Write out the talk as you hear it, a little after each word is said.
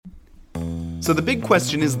So the big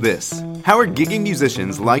question is this: how are gigging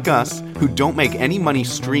musicians like us, who don't make any money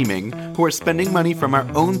streaming, who are spending money from our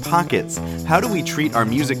own pockets, how do we treat our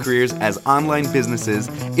music careers as online businesses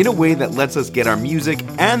in a way that lets us get our music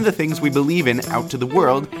and the things we believe in out to the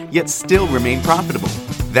world, yet still remain profitable?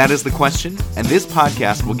 That is the question, and this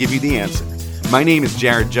podcast will give you the answer. My name is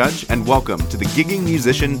Jared Judge, and welcome to the Gigging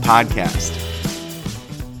Musician Podcast.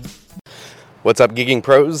 What's up, Gigging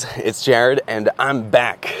Pros? It's Jared, and I'm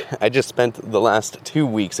back. I just spent the last 2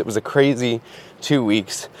 weeks. It was a crazy 2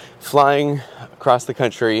 weeks flying across the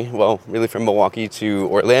country, well, really from Milwaukee to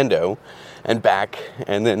Orlando and back,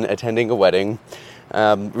 and then attending a wedding,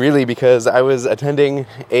 really because I was attending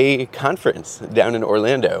a conference down in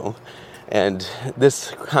Orlando. And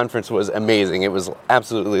this conference was amazing. It was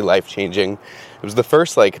absolutely life-changing. It was the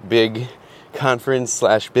first big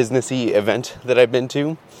conference/businessy event that I've been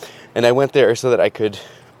to. And I went there so that I could,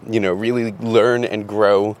 really learn and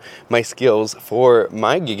grow my skills for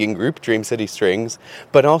my gigging group, Dream City Strings,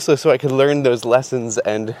 but also so I could learn those lessons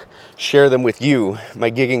and share them with you, my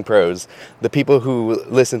gigging pros, the people who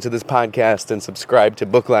listen to this podcast and subscribe to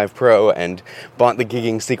Book Live Pro and bought the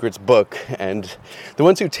Gigging Secrets book, and the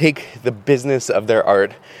ones who take the business of their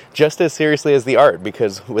art just as seriously as the art,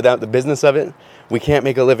 because without the business of it, we can't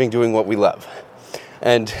make a living doing what we love.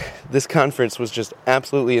 And this conference was just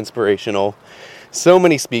absolutely inspirational. So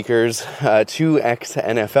many speakers, 2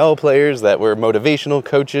 ex-NFL players that were motivational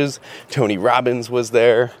coaches. Tony Robbins was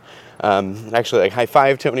there. High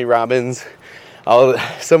five Tony Robbins.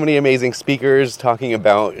 So many amazing speakers talking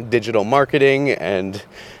about digital marketing and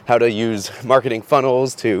how to use marketing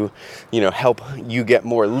funnels to, help you get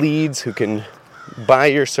more leads who can buy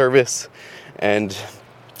your service. And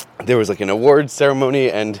there was an awards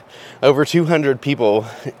ceremony, and over 200 people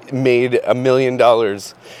made $1 million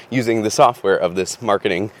using the software of this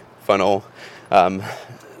marketing funnel.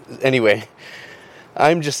 Anyway,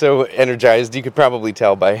 I'm just so energized. You could probably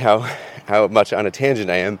tell by how much on a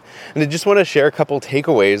tangent I am. And I just want to share a couple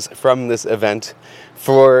takeaways from this event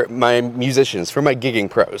for my musicians, for my gigging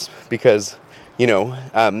pros, because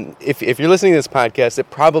if you're listening to this podcast, it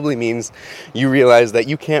probably means you realize that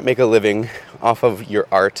you can't make a living off of your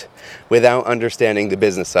art without understanding the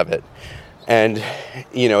business of it. And,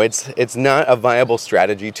 it's not a viable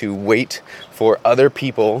strategy to wait for other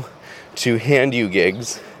people to hand you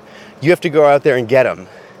gigs. You have to go out there and get them.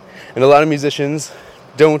 And a lot of musicians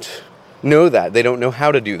don't know that. They don't know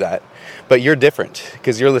how to do that. But you're different,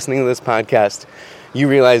 because you're listening to this podcast. You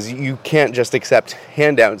realize you can't just accept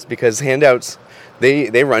handouts, because handouts,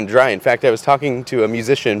 they run dry. In fact, I was talking to a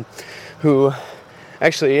musician who,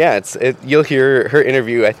 you'll hear her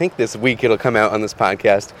interview. I think this week it'll come out on this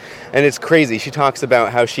podcast. And it's crazy. She talks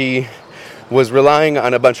about how she was relying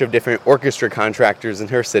on a bunch of different orchestra contractors in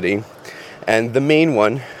her city. And the main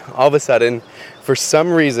one, all of a sudden, for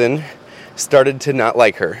some reason, started to not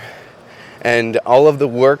like her. And all of the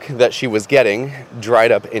work that she was getting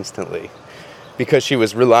dried up instantly, because she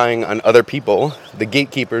was relying on other people, the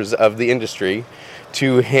gatekeepers of the industry,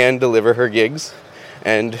 to hand deliver her gigs.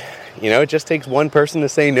 And, it just takes one person to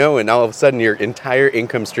say no, and all of a sudden your entire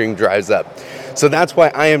income stream dries up. So that's why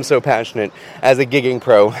I am so passionate as a gigging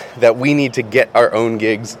pro that we need to get our own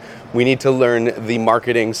gigs. We need to learn the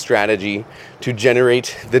marketing strategy to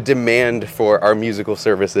generate the demand for our musical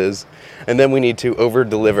services. And then we need to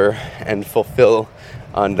over-deliver and fulfill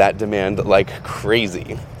on that demand like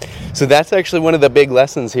crazy. So that's actually one of the big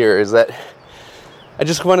lessons here, is that I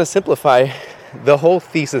just want to simplify the whole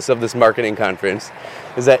thesis of this marketing conference,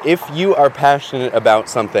 is that if you are passionate about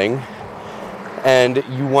something and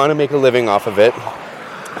you want to make a living off of it,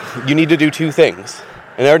 you need to do 2 things.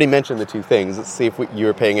 And I already mentioned the 2 things. Let's see if you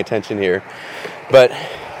were paying attention here. But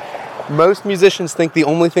most musicians think the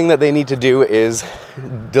only thing that they need to do is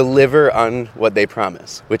deliver on what they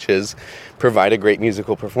promise, which is provide a great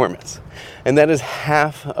musical performance. And that is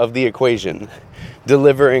half of the equation.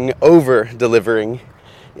 Over-delivering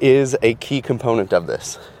is a key component of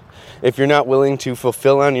this. If you're not willing to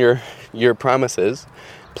fulfill on your promises,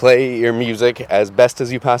 play your music as best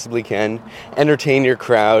as you possibly can, entertain your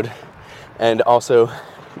crowd, and also,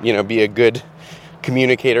 be a good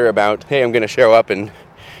communicator about, hey, I'm going to show up and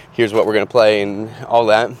here's what we're going to play and all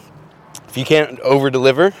that. If you can't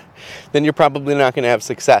over-deliver, then you're probably not going to have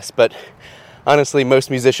success. But honestly, most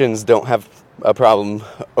musicians don't have a problem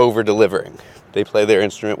over-delivering. They play their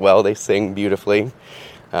instrument well, they sing beautifully,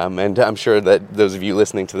 and I'm sure that those of you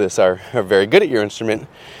listening to this are very good at your instrument,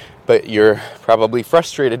 but you're probably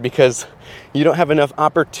frustrated because you don't have enough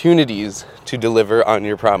opportunities to deliver on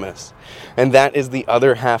your promise. And that is the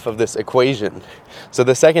other half of this equation. So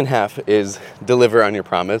the second half is deliver on your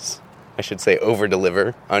promise, I should say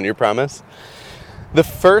over-deliver on your promise. The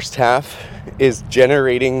first half is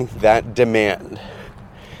generating that demand.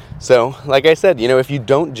 So, like I said, if you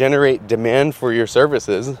don't generate demand for your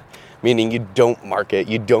services, meaning you don't market,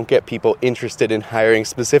 you don't get people interested in hiring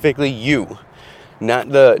specifically you,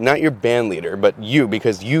 not your band leader, but you,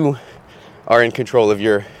 because you are in control of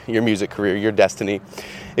your music career, your destiny.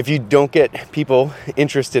 If you don't get people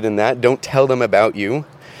interested in that, don't tell them about you,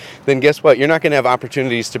 then guess what? You're not going to have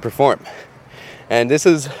opportunities to perform. And this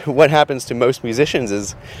is what happens to most musicians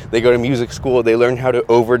is they go to music school, they learn how to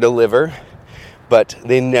over-deliver, but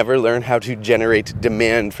they never learn how to generate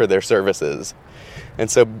demand for their services.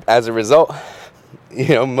 And so as a result,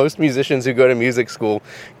 most musicians who go to music school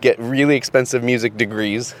get really expensive music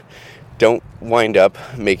degrees don't wind up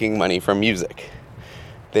making money from music.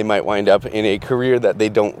 They might wind up in a career that they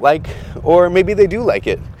don't like, or maybe they do like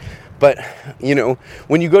it. But,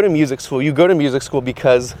 when you go to music school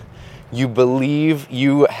because you believe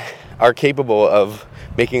you are capable of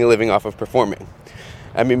making a living off of performing.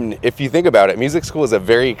 I mean, if you think about it, music school is a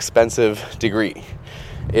very expensive degree.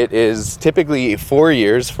 It is typically 4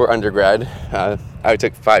 years for undergrad. I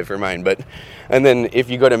took 5 for mine, and then if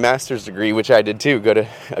you go to master's degree, which I did too, go to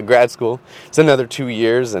a grad school, it's another 2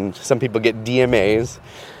 years, and some people get DMAs,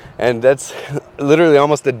 and that's literally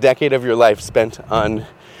almost a decade of your life spent on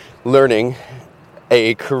learning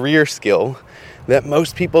a career skill that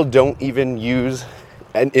most people don't even use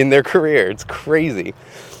in their career. It's crazy.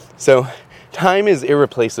 So time is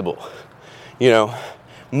irreplaceable.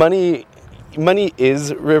 Money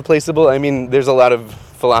is replaceable. I mean, there's a lot of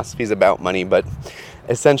philosophies about money, but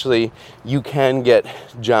essentially you can get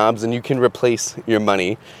jobs and you can replace your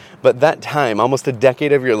money. But that time, almost a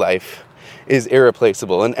decade of your life, is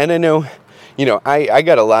irreplaceable. And I know, I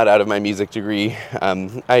got a lot out of my music degree.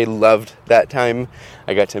 I loved that time.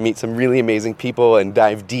 I got to meet some really amazing people and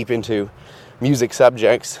dive deep into music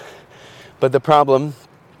subjects. But the problem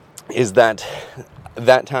is that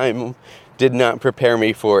time did not prepare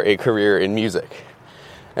me for a career in music.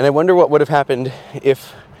 And I wonder what would have happened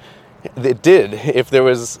if there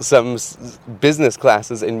was some business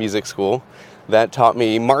classes in music school that taught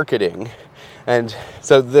me marketing. And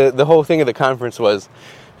so the whole thing of the conference was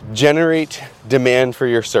generate demand for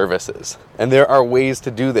your services. And there are ways to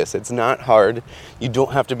do this. It's not hard. You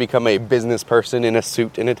don't have to become a business person in a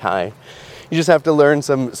suit and a tie. You just have to learn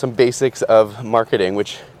some basics of marketing,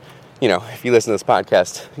 which, if you listen to this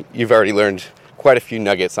podcast, you've already learned quite a few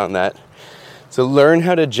nuggets on that. So learn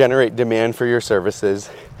how to generate demand for your services.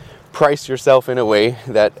 Price yourself in a way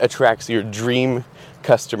that attracts your dream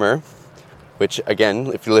customer, which, again,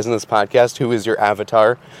 if you listen to this podcast, who is your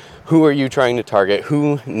avatar? Who are you trying to target?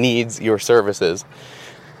 Who needs your services?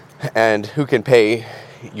 And who can pay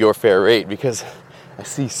your fair rate? Because I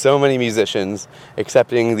see so many musicians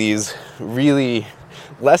accepting these really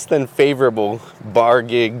less than favorable bar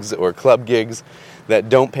gigs or club gigs that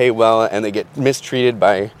don't pay well, and they get mistreated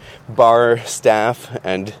by bar staff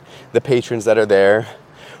and the patrons that are there.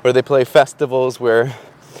 Or they play festivals where,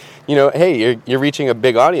 hey, you're reaching a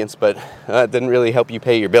big audience, but that didn't really help you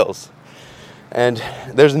pay your bills. And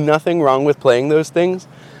there's nothing wrong with playing those things,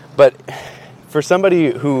 but for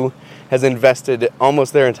somebody who has invested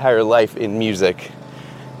almost their entire life in music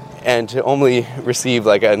and to only receive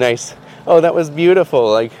like a nice, oh, that was beautiful,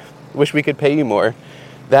 like, wish we could pay you more,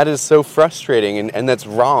 that is so frustrating, and that's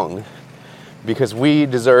wrong, because we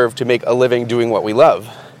deserve to make a living doing what we love.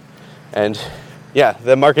 And yeah,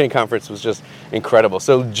 the marketing conference was just incredible.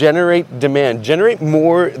 So generate demand, generate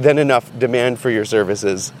more than enough demand for your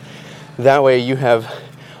services. That way you have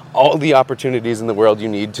all the opportunities in the world you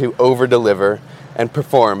need to over-deliver and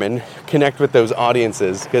perform and connect with those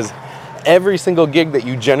audiences, because every single gig that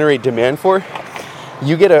you generate demand for,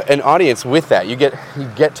 you get an audience with that. You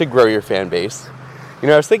get to grow your fan base.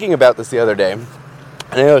 I was thinking about this the other day, and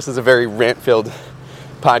I know this is a very rant-filled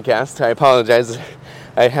podcast. I apologize.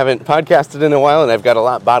 I haven't podcasted in a while, and I've got a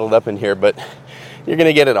lot bottled up in here, but you're going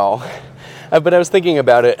to get it all. But I was thinking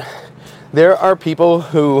about it. There are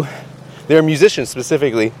musicians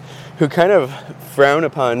specifically, who kind of frown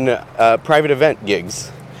upon private event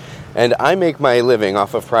gigs. And I make my living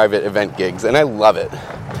off of private event gigs, and I love it.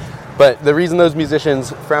 But the reason those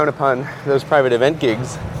musicians frown upon those private event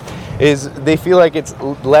gigs is they feel like it's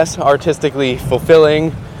less artistically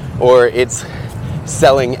fulfilling, or it's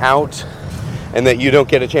selling out, and that you don't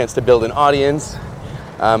get a chance to build an audience.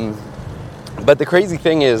 But the crazy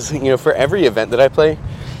thing is, for every event that I play,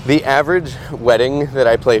 the average wedding that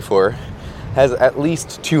I play for has at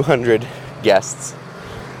least 200 guests.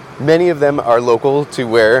 Many of them are local to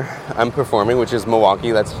where I'm performing, which is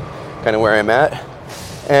Milwaukee. That's kind of where I'm at.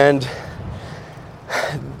 And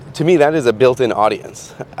to me, that is a built-in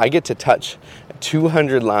audience. I get to touch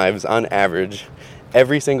 200 lives on average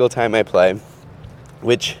every single time I play,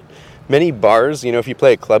 which many bars, if you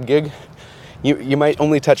play a club gig, you might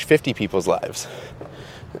only touch 50 people's lives.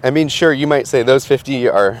 I mean, sure, you might say those 50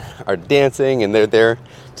 are dancing and they're there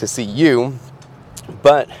to see you,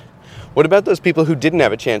 but what about those people who didn't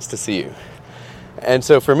have a chance to see you? And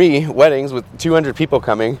so for me, weddings with 200 people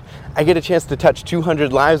coming, I get a chance to touch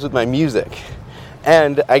 200 lives with my music.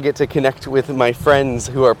 And I get to connect with my friends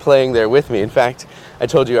who are playing there with me. In fact, I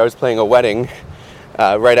told you I was playing a wedding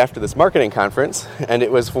right after this marketing conference, and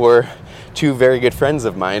it was for two very good friends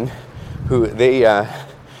of mine who the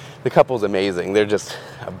couple's amazing. They're just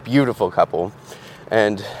a beautiful couple.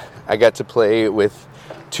 And I got to play with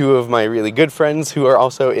two of my really good friends who are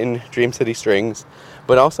also in Dream City Strings,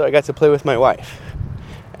 but also I got to play with my wife.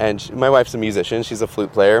 And my wife's a musician. She's a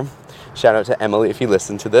flute player. Shout out to Emily if you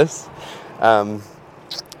listen to this.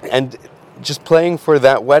 And just playing for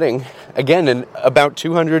that wedding, again, and about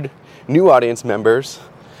 200 new audience members,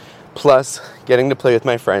 plus getting to play with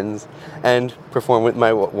my friends and perform with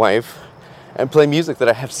my wife and play music that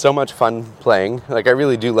I have so much fun playing. Like, I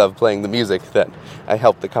really do love playing the music that I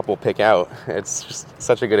helped the couple pick out. It's just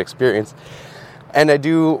such a good experience. And I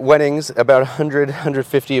do weddings, about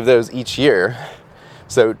 150 of those each year.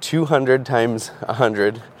 So 200 times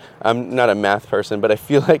 100. I'm not a math person, but I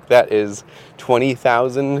feel like that is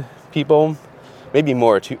 20,000 people, maybe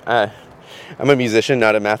more. I'm a musician,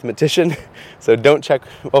 not a mathematician, so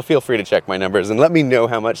feel free to check my numbers and let me know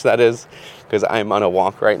how much that is, because I'm on a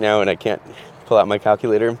walk right now and I can't pull out my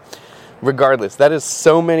calculator. Regardless, that is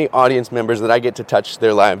so many audience members that I get to touch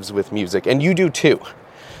their lives with music, and you do too.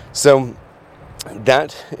 So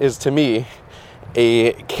that is, to me,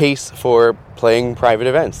 a case for playing private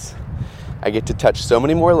events. I get to touch so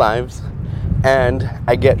many more lives, and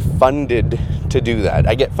I get funded to do that.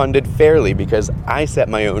 I get funded fairly because I set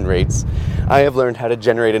my own rates. I have learned how to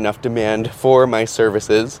generate enough demand for my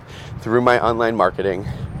services through my online marketing,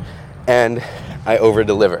 and I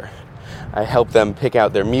over-deliver. I help them pick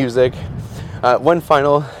out their music. One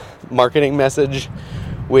final marketing message,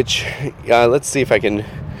 which, let's see if I can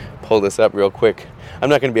pull this up real quick. I'm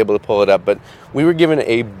not going to be able to pull it up, but we were given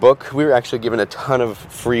a book. We were actually given a ton of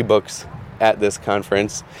free books at this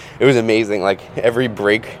conference. It was amazing. Like, every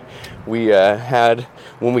break we had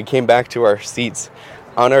when we came back to our seats,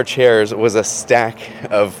 on our chairs was a stack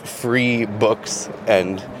of free books,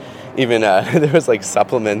 and even there was like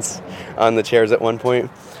supplements on the chairs at one point.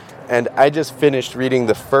 And I just finished reading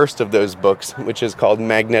the first of those books, which is called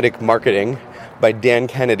Magnetic Marketing by Dan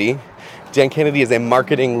Kennedy. Dan Kennedy is a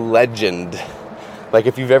marketing legend. Like,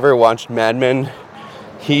 if you've ever watched Mad Men,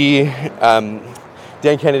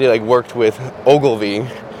 Dan Kennedy worked with Ogilvy,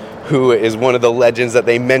 who is one of the legends that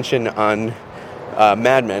they mention on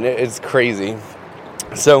Mad Men. It's crazy.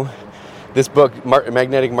 So this book,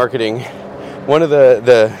 Magnetic Marketing, one of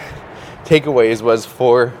the takeaways was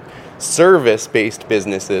for service-based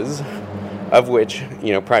businesses, of which,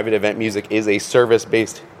 private event music is a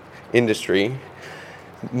service-based industry.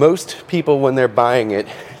 Most people, when they're buying it,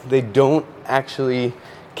 they don't actually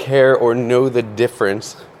care or know the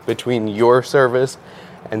difference between your service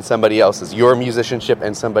and somebody else's, your musicianship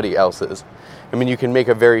and somebody else's. I mean, you can make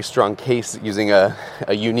a very strong case using a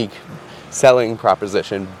unique selling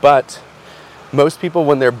proposition, but most people,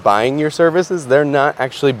 when they're buying your services, they're not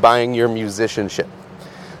actually buying your musicianship.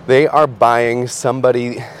 They are buying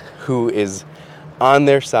somebody who is on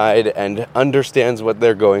their side and understands what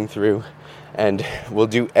they're going through and will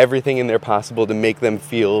do everything in their possible to make them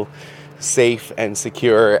feel safe and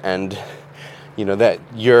secure, and that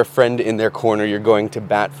you're a friend in their corner, you're going to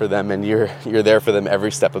bat for them, and you're there for them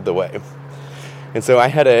every step of the way. And so I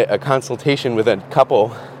had a consultation with a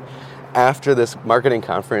couple after this marketing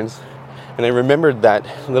conference, and I remembered that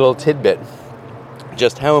little tidbit,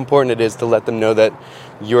 just how important it is to let them know that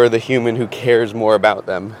you're the human who cares more about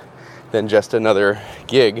them than just another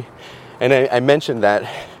gig. And I mentioned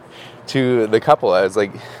that to the couple. I was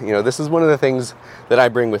like, this is one of the things that I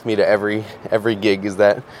bring with me to every gig, is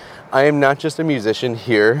that I am not just a musician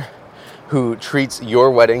here who treats your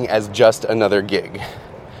wedding as just another gig.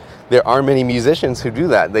 There are many musicians who do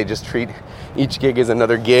that. They just treat each gig as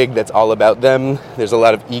another gig that's all about them. There's a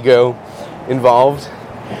lot of ego involved.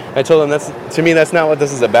 I told them, that's not what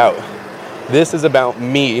this is about. This is about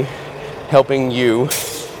me helping you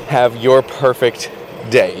have your perfect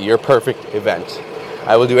day, your perfect event.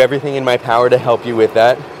 I will do everything in my power to help you with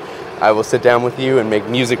that. I will sit down with you and make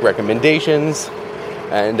music recommendations,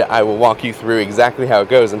 and I will walk you through exactly how it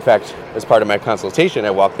goes. In fact, as part of my consultation,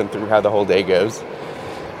 I walk them through how the whole day goes.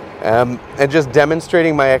 And just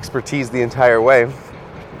demonstrating my expertise the entire way.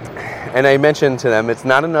 And I mentioned to them, it's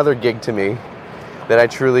not another gig to me, that I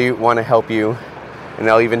truly want to help you, and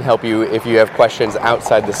I'll even help you if you have questions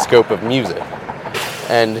outside the scope of music.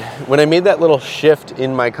 And when I made that little shift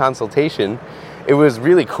in my consultation, it was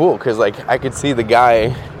really cool because like I could see the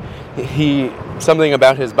guy, something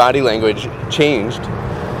about his body language changed,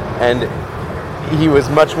 and he was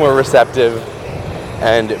much more receptive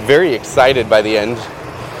and very excited by the end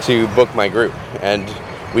to book my group. And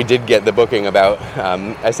we did get the booking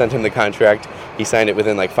I sent him the contract. He signed it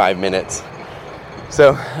within like 5 minutes.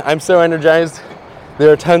 So I'm so energized.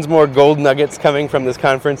 There are tons more gold nuggets coming from this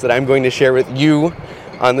conference that I'm going to share with you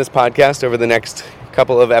on this podcast over the next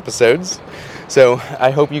couple of episodes. So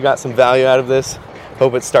I hope you got some value out of this.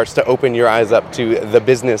 Hope it starts to open your eyes up to the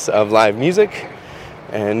business of live music.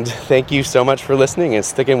 And thank you so much for listening and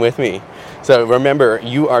sticking with me. So remember,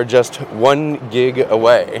 you are just one gig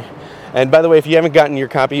away. And by the way, if you haven't gotten your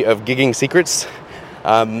copy of Gigging Secrets,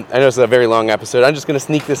 I know it's a very long episode. I'm just going to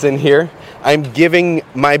sneak this in here. I'm giving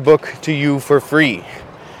my book to you for free.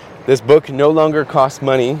 This book no longer costs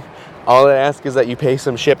money. All I ask is that you pay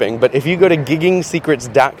some shipping. But if you go to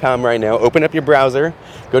giggingsecrets.com right now, open up your browser,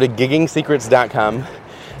 go to giggingsecrets.com,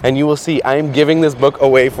 and you will see I am giving this book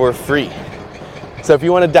away for free. So if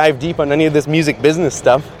you want to dive deep on any of this music business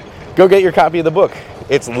stuff, go get your copy of the book.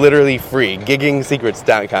 It's literally free,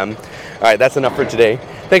 giggingsecrets.com. All right, that's enough for today.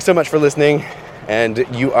 Thanks so much for listening, and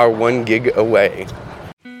you are one gig away.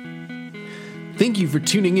 Thank you for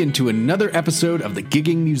tuning in to another episode of the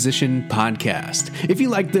Gigging Musician Podcast. If you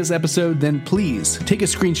liked this episode, then please take a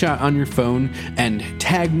screenshot on your phone and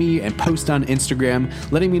tag me and post on Instagram,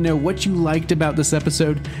 letting me know what you liked about this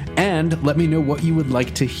episode, and let me know what you would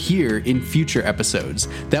like to hear in future episodes.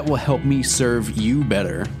 That will help me serve you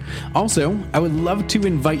better. Also, I would love to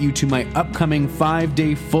invite you to my upcoming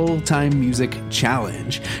 5-day full-time music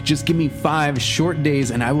challenge. Just give me 5 short days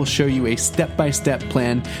and I will show you a step-by-step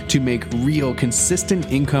plan to make real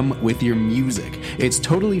consistent income with your music. It's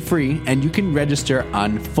totally free and you can register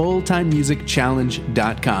on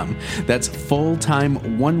fulltimemusicchallenge.com. That's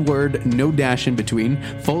full-time, one word, no dash in between,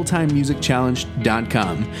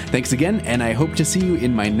 fulltimemusicchallenge.com. Thanks again, and I hope to see you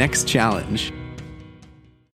in my next challenge.